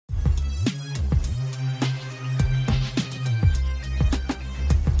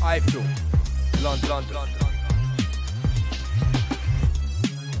iFILM, London.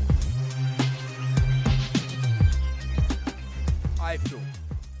 iFILM.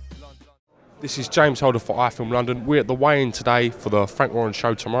 This is James Holder for iFILM London. We're at the weigh-in today for the Frank Warren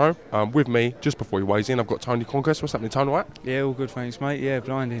show tomorrow. With me, just before he weighs in, I've got Tony CONQUEST. What's happening, Tony? Right? Yeah, all good, thanks, mate. Yeah,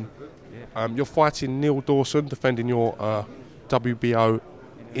 blinding. You're fighting Neil DAWSON, defending your WBO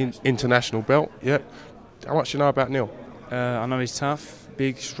international belt. Yeah. How much do you know about Neil? I know he's tough,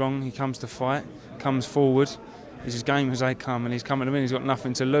 big, strong. He comes to fight, comes forward. He's as game as they come, and he's coming to win. He's got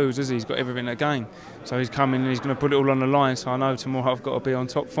nothing to lose, has he? He's got everything to gain. So he's coming and he's going to put it all on the line. So I know tomorrow I've got to be on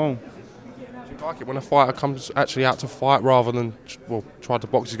top form. Do you like it when a fighter comes actually out to fight rather than, well, try to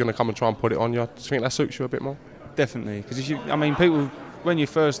box? He's going to come and try and put it on you. Do you think that suits you a bit more? Definitely, because people, when you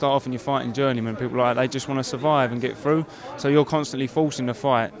first start off and you're fighting journeymen, people like they just want to survive and get through. So you're constantly forcing the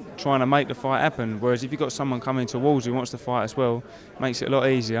fight, trying to make the fight happen. Whereas if you've got someone coming towards you who wants to fight as well, it makes it a lot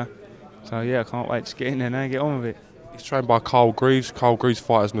easier. So yeah, I can't wait to get in there now and get on with it. He's trained by Carl Greaves. Carl Greaves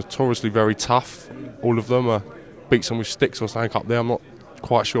fighters notoriously very tough. All of them beats them with sticks or something up there. I'm not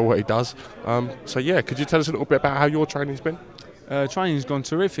quite sure what he does. So yeah, could you tell us a little bit about how your training's been? Training's gone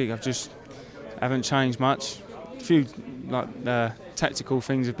terrific. Haven't changed much. A few tactical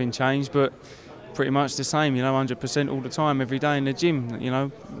things have been changed, but pretty much the same. 100% all the time, every day in the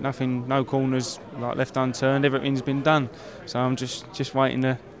gym. Nothing, no corners like left unturned. Everything's been done. So I'm just waiting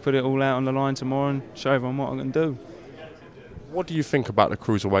to put it all out on the line tomorrow and show everyone what I can do. What do you think about the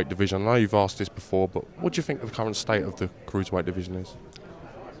cruiserweight division? I know you've asked this before, but what do you think the current state of the cruiserweight division is?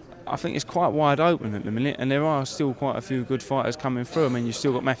 I think it's quite wide open at the minute, and there are still quite a few good fighters coming through. I mean, you've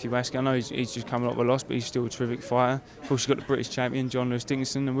still got Matthew Askey. I know he's just coming off a loss, but he's still a terrific fighter. Of course, you've got the British champion, John Lewis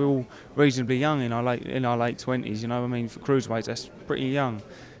Dickinson, and we're all reasonably young in our late 20s. For cruiserweights, that's pretty young.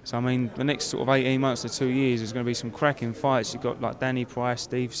 So the next sort of 18 months to 2 years, there's going to be some cracking fights. You've got like Danny Price,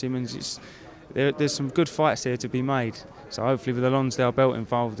 Steve Simmons. There's some good fights there to be made. So hopefully with the Lonsdale belt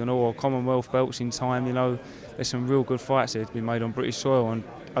involved and all Commonwealth belts in time, there's some real good fights there to be made on British soil, and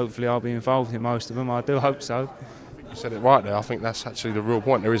hopefully I'll be involved in most of them. I do hope so. You said it right there. I think that's actually the real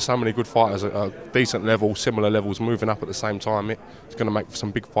point. There is so many good fighters at a decent level, similar levels, moving up at the same time. It's going to make for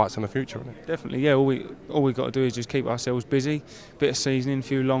some big fights in the future, isn't it? Definitely, yeah. All we got to do is just keep ourselves busy, bit of seasoning, a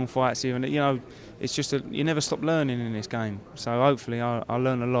few long fights here, and it's just you never stop learning in this game. So hopefully I'll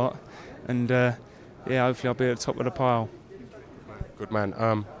learn a lot, and hopefully I'll be at the top of the pile. Good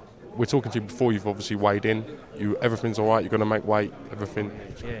man. We're talking to you before you've obviously weighed in. Everything's all right. You're going to make weight. Everything.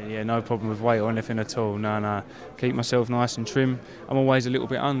 Yeah. No problem with weight or anything at all. No. Keep myself nice and trim. I'm always a little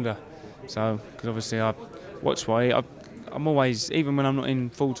bit under, so because obviously I watch what I eat. I'm always, even when I'm not in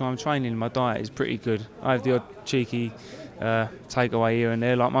full-time training, my diet is pretty good. I have the odd cheeky takeaway here and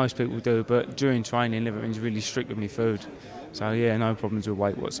there, like most people do. But during training, everything's really strict with my food. So yeah, no problems with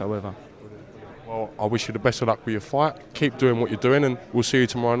weight whatsoever. Well, I wish you the best of luck with your fight. Keep doing what you're doing, and we'll see you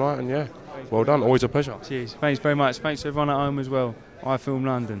tomorrow night. And yeah, well done. Always a pleasure. Cheers. Thanks very much. Thanks to everyone at home as well. iFILM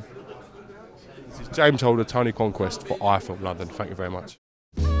London. This is James Holder, Tony CONQUEST for iFILM London. Thank you very much.